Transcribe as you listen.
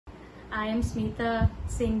I am Smita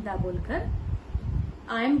Singh Dabholkar.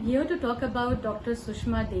 I am here to talk about Dr.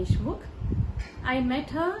 Sushma Deshmukh. I met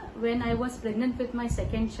her when I was pregnant with my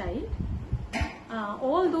second child.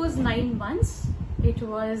 All those 9 months, it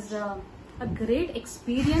was a great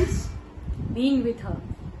experience being with her.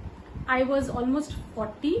 I was almost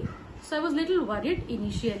 40, so I was a little worried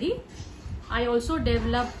initially. I also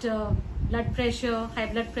developed blood pressure, high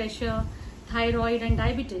blood pressure, thyroid and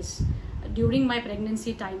diabetes during my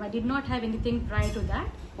pregnancy time. I did not have anything prior to that,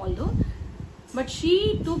 but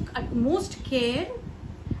she took utmost care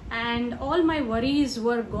and all my worries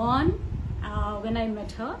were gone when I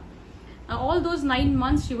met her. All those 9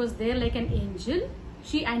 months she was there like an angel.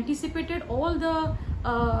 She anticipated all the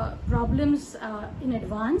problems in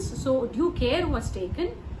advance, so due care was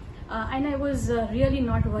taken and I was really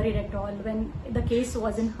not worried at all when the case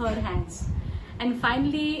was in her hands. And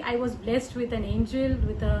finally I was blessed with an angel,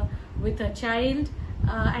 with a child,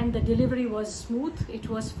 and the delivery was smooth. It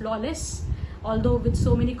was flawless, although with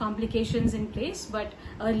so many complications in place but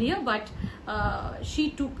she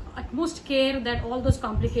took utmost care that all those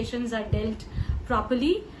complications are dealt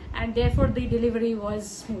properly, and therefore the delivery was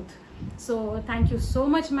smooth. So thank you so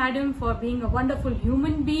much, madam, for being a wonderful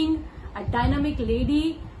human being, a dynamic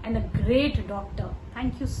lady and a great doctor.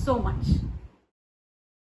 Thank you so much.